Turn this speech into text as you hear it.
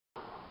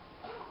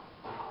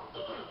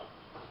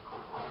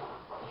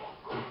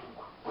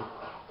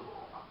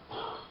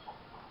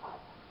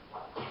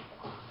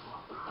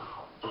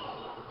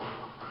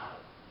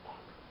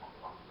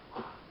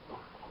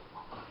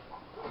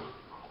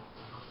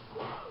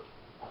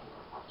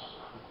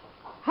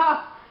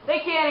Ha! They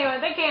can't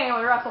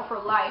even wrestle for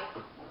life.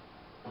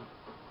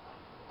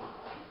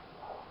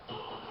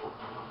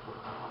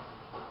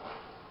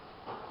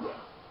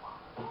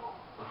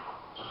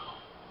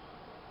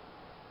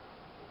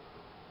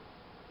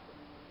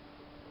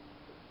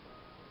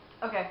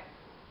 Okay.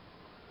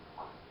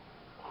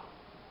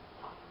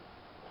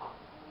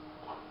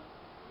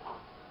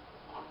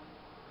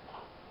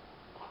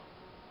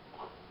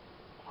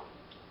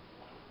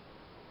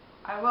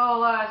 I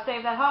will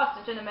save that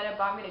hostage in a minute,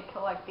 but I'm going to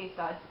collect these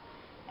guys.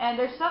 And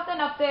there's something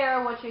up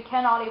there which you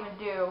cannot even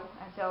do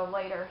until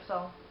later,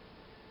 so...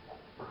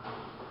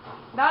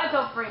 Not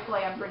until free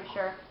play, I'm pretty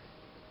sure.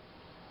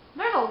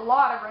 There's a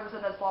lot of rooms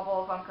in this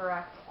level, if I'm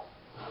correct.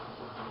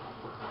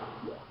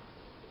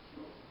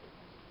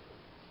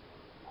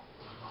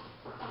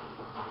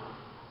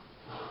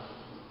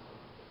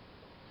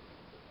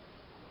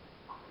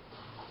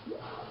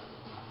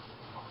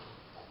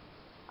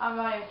 I'm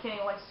not even kidding,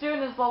 like, soon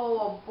this level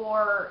will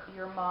bore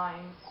your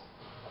minds.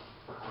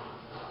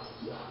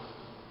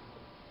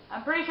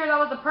 I'm pretty sure that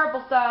was the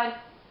purple stud.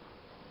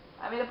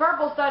 I mean, the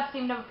purple studs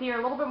seem to appear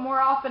a little bit more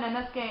often in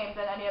this game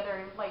than any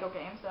other LEGO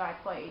games that I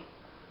played.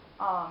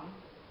 I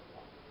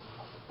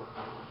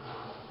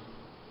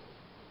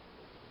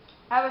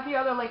have a few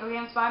other LEGO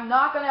games, but I'm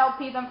not going to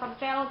LP them for the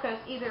channel because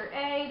either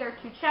A, they're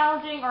too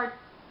challenging,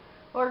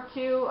 or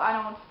two, I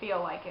don't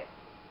feel like it.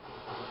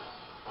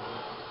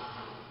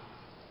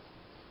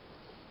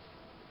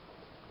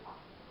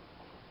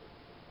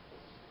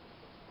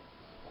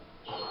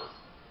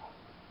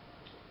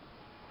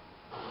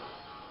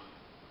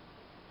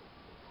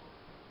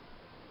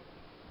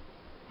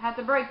 I had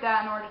to break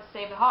that in order to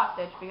save the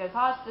hostage, because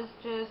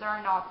hostages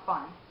are not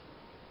fun.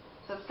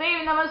 So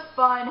saving them is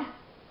fun.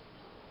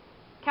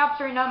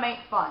 Capturing them ain't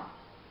fun.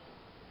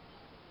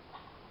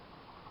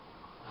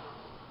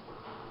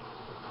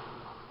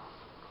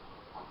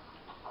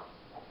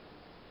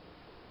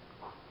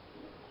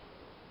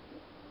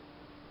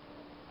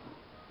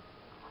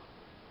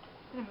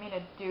 Didn't mean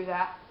to do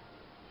that.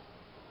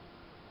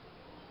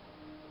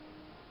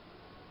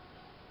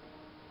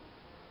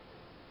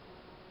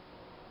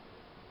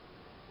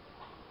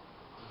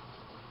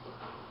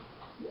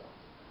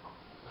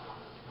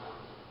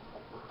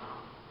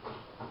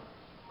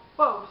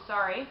 Whoa,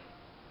 sorry.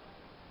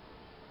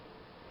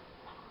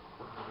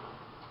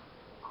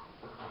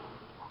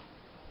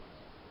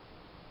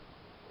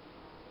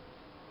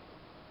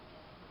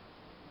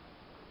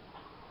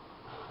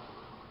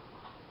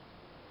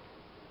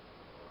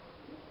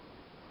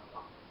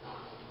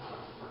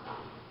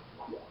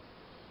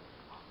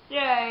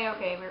 Yay,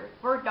 okay,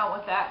 we're done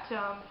with that.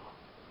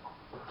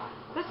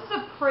 This is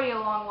a pretty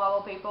long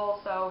level, people,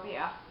 so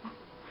yeah.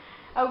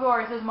 Of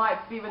course, this might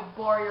even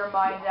bore your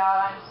minds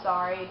out, I'm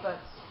sorry, but...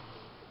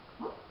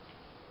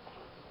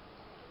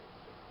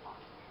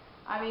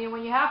 I mean,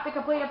 when you have to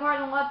complete a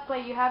part in Let's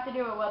Play, you have to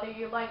do it, whether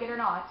you like it or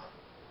not.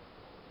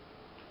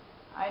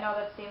 I know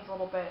that seems a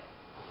little bit...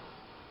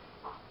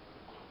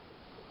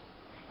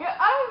 Yeah,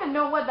 I don't even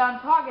know what I'm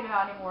talking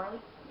about anymore.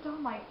 Like, oh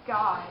my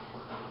god.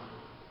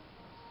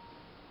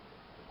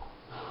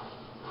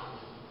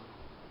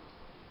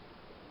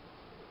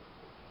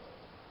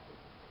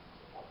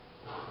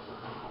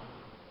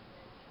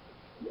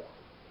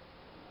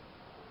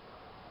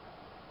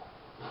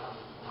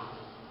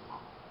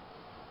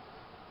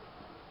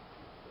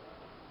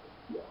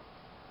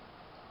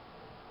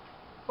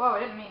 Whoa, I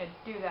didn't mean to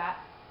do that.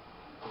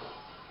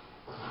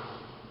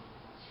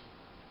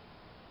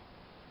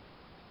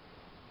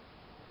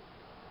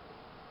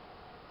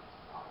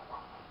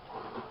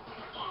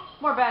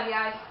 More bad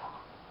guys.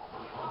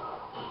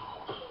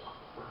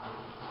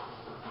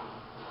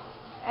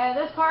 And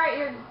this part,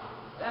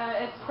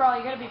 it's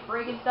probably going to be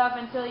breaking stuff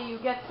until you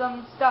get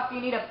some stuff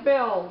you need to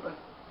build.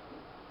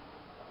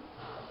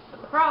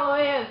 But the problem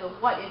is,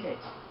 what is it?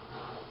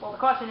 Well, the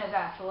question is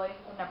actually,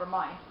 never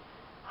mind.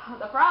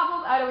 The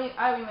problem, I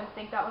don't even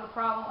think that was a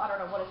problem. I don't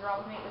know what is wrong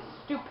with me. The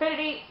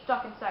stupidity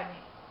stuck inside me.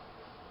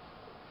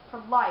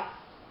 For life.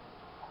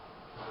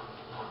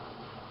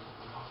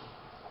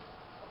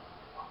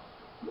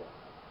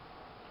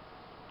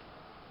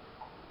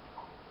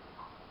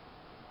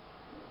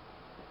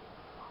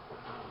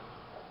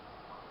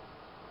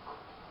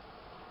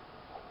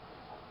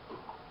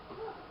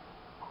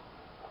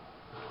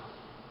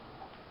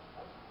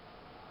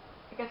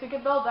 I guess we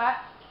could build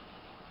that.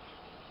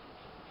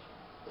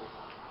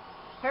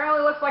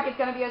 Apparently looks like it's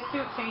going to be a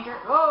suit changer.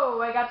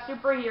 Whoa, I got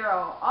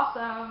superhero.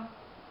 Awesome.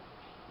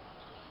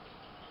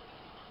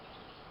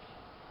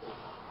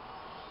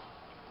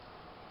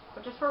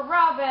 Which is for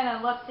Robin,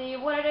 and let's see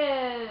what it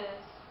is.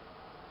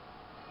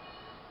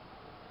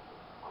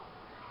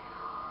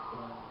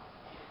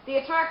 The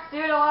attract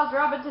suit allows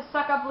Robin to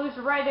suck up loose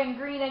red and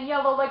green and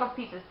yellow Lego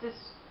pieces.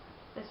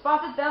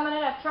 Deposit them in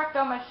an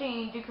attractor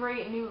machine to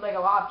create new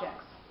Lego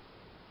objects.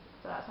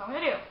 So that's what I'm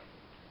going to do.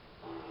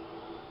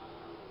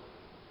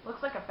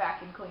 Looks like a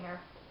vacuum cleaner.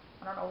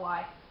 I don't know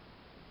why.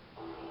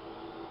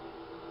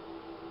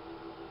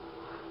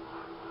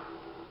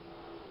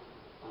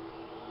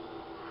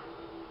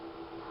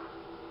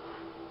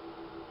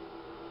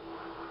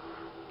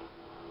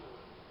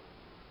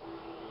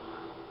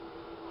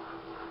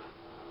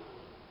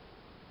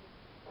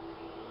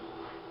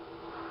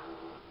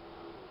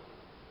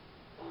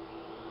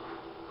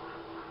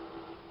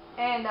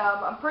 And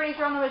I'm pretty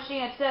sure on the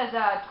machine it says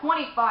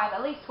 25,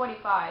 at least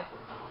 25.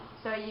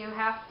 So you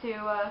have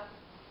to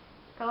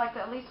collect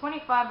at least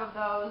 25 of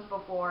those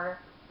before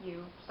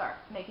you start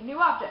making new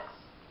objects.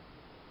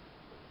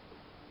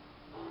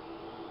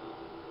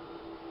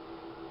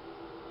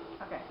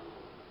 Okay.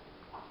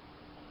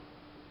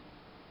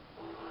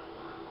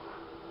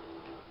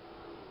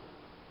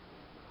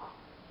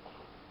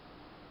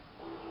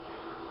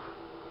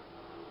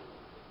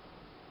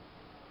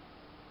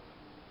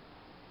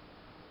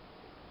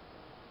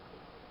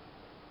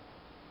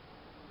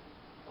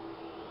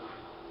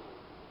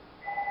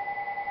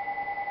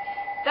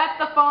 That's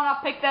the phone.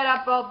 I'll pick that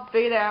up. I'll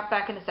be there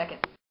back in a second.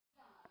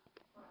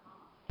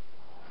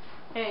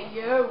 Hey,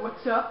 yo,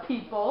 what's up,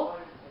 people?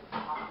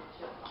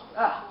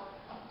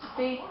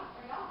 See?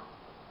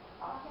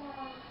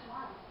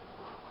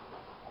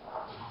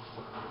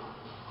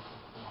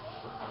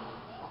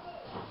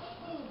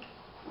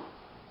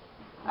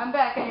 I'm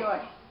back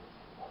anyway.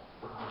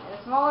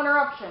 A small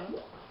interruption.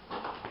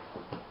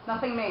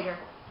 Nothing major.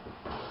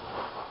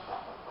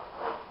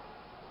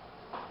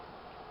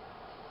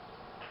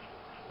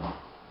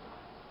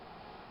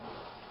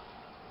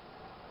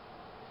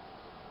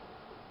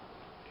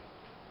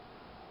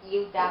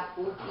 You that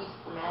poopy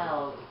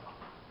smell.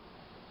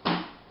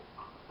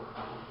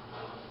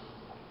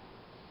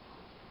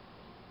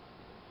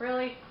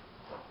 Really?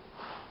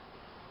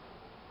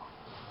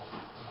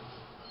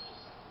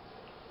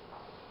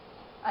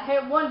 I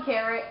hit one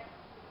carrot.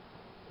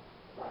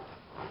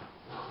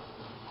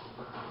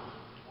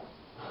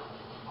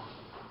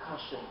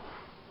 Caution.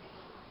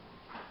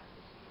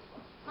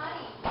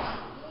 Honey,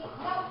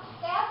 no,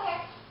 stay out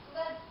there.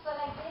 So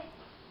like this.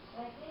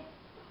 Like this.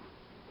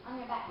 On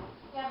your back.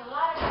 You have a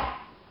lot of back.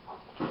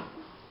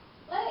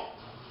 Look.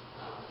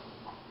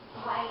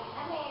 White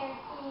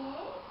American.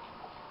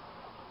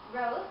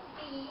 Roast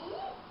beef.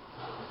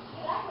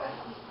 You like roast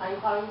beef? Are you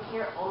calling me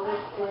your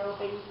oldest girl,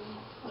 baby?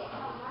 Yes, I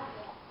like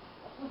it.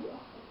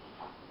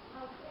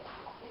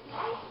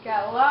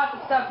 Got lots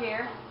of stuff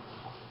here.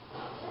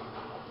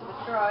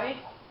 Destroy.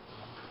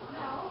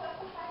 No, that's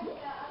besides the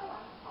other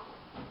one.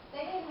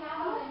 They didn't have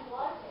them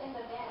in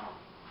the bin.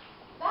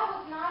 That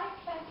was not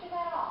expensive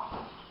at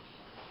all.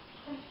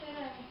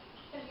 Considering,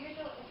 because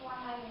usually it's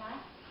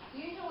 $1.99.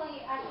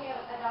 Usually I pay $1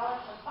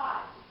 for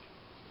 5.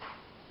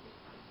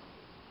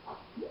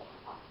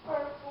 For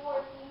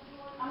 4.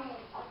 I mean,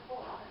 for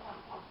 4.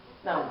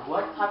 Now,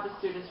 what type of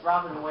suit is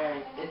Robin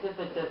wearing? Is it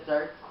the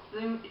dessert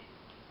suit?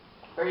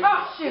 Or you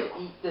Oh, shoot.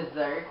 eat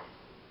dessert?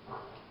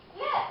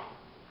 Yes.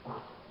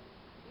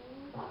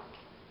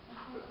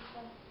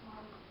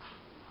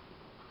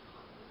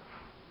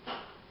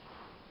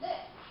 Look,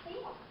 see?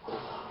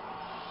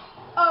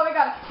 Oh, we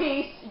got a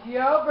piece.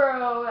 Yo,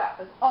 bro, that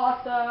was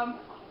awesome.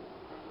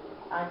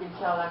 I can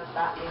tell that's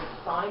Batman's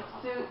Sonic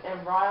suit,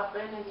 and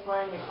Robin is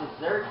wearing a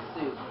dessert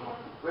suit,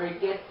 where he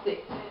gets to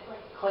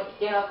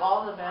get up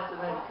all the mess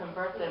and then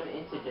convert them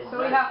into dessert. So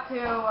we have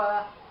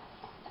to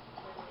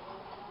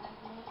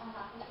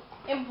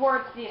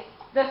import this.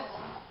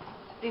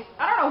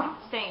 I don't know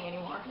what's saying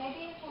anymore.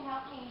 Maybe you can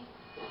help me.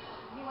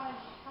 You want to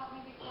help me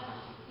before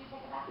you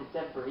take it back? The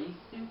debris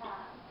suit?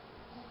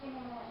 Just give me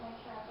a minute to make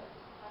sure I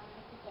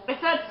put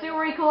It's that suit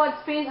where he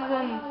collects pieces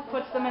and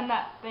puts them in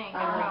that thing.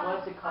 I don't know.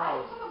 What's it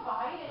called?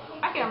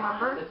 I can't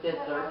remember. The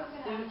dessert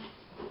suit?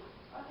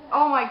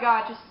 Oh my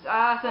god, just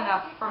that's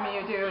enough from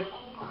you, dude.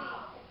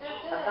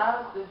 I thought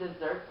it was the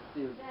dessert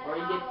suit, where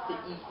he gets to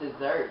eat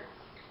desserts.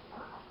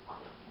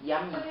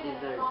 Yummy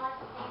desserts.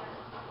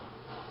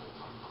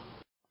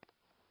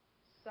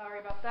 Sorry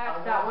about Are that.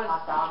 we That having was.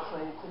 hot dogs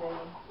later today?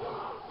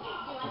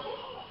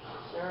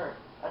 Sure.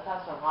 Let's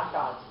have some hot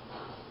dogs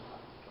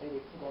later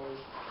today.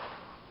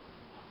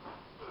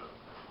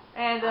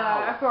 And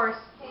Ow. of course,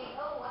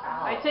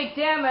 Ow. I take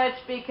damage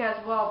because,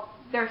 well,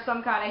 there's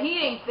some kind of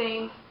heating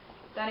thing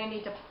that I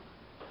need to.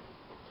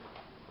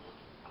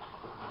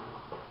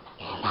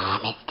 Your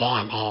mom is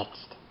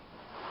damaged.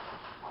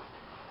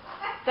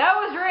 That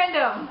was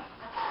random.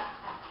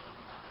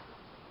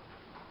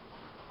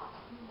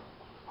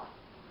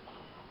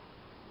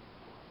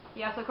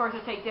 Yes, of course I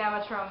take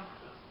damage from.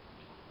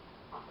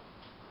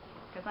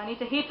 Because I need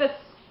to heat this.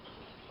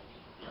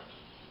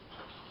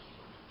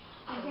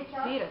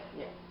 Heat it.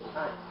 Yeah.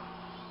 Alright.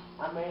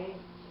 I'm ready.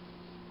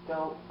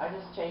 Go. I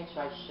just changed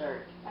my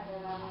shirt.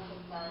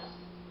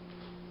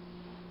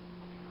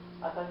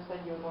 I thought you said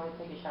you were going to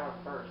take a shower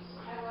first.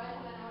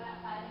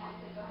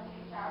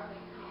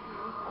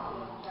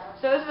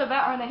 So this is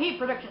about running the heat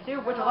production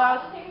tube, which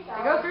allows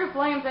to go through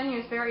flames and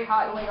use very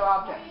hot Lego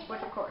objects,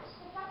 which of course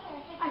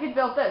I could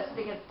build this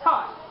because it's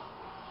hot.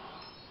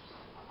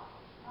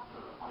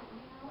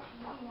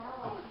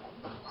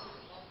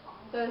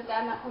 So is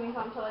Dad not coming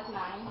home till like 9?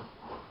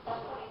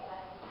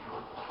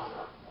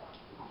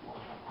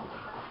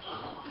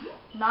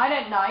 Night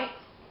at night.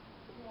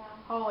 Yeah.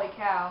 Holy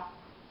cow.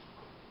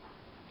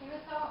 He was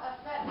so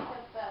upset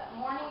because the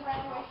morning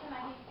graduation,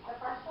 I think the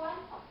first one,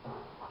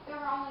 there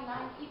were only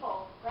 9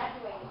 people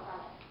graduating from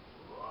it.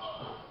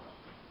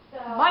 So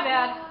My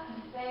bad.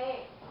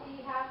 he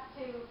they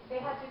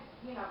had to,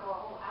 go a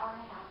whole hour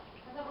and a half.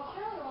 I said, well,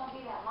 surely it won't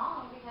be that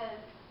long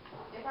because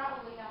they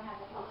probably don't have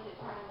the ability to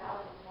turn in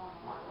ballots as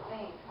normal, I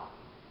think.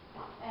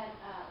 And,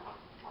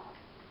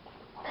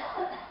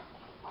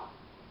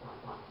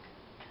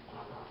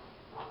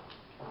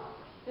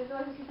 Is it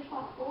like a super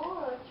small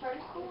school or like a charter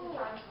school? It's a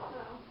charter school.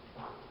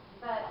 No.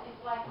 but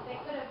it's like they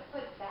could have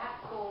put that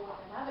school with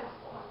another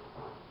school.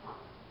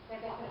 They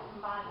could have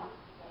combined.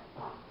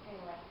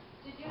 Anyway,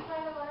 did you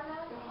try the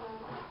watermelon?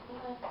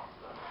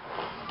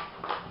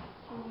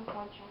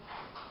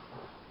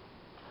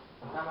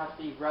 That must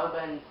be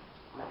Robin's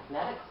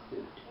magnetic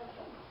suit.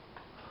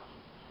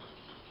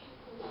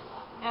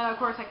 And of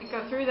course I could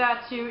go through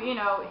that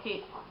to,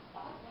 heat.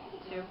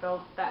 To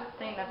build that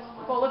thing that's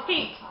full of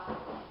heat.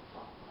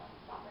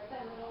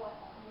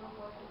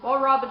 Well,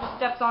 Robin just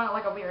steps on it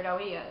like a weirdo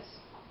he is.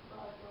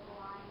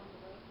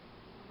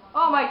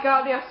 Oh my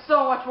god, we have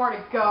so much more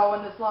to go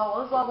in this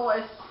level. This level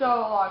is so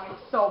long and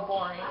so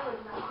boring.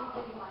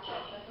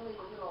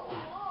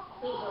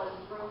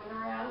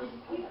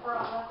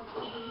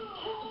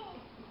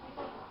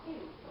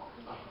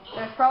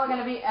 There's probably going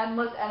to be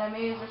endless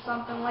enemies or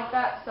something like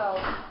that, so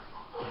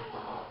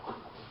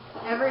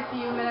every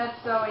few minutes,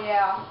 so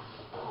yeah.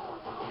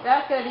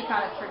 That's going to be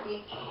kind of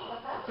tricky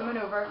to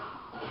maneuver.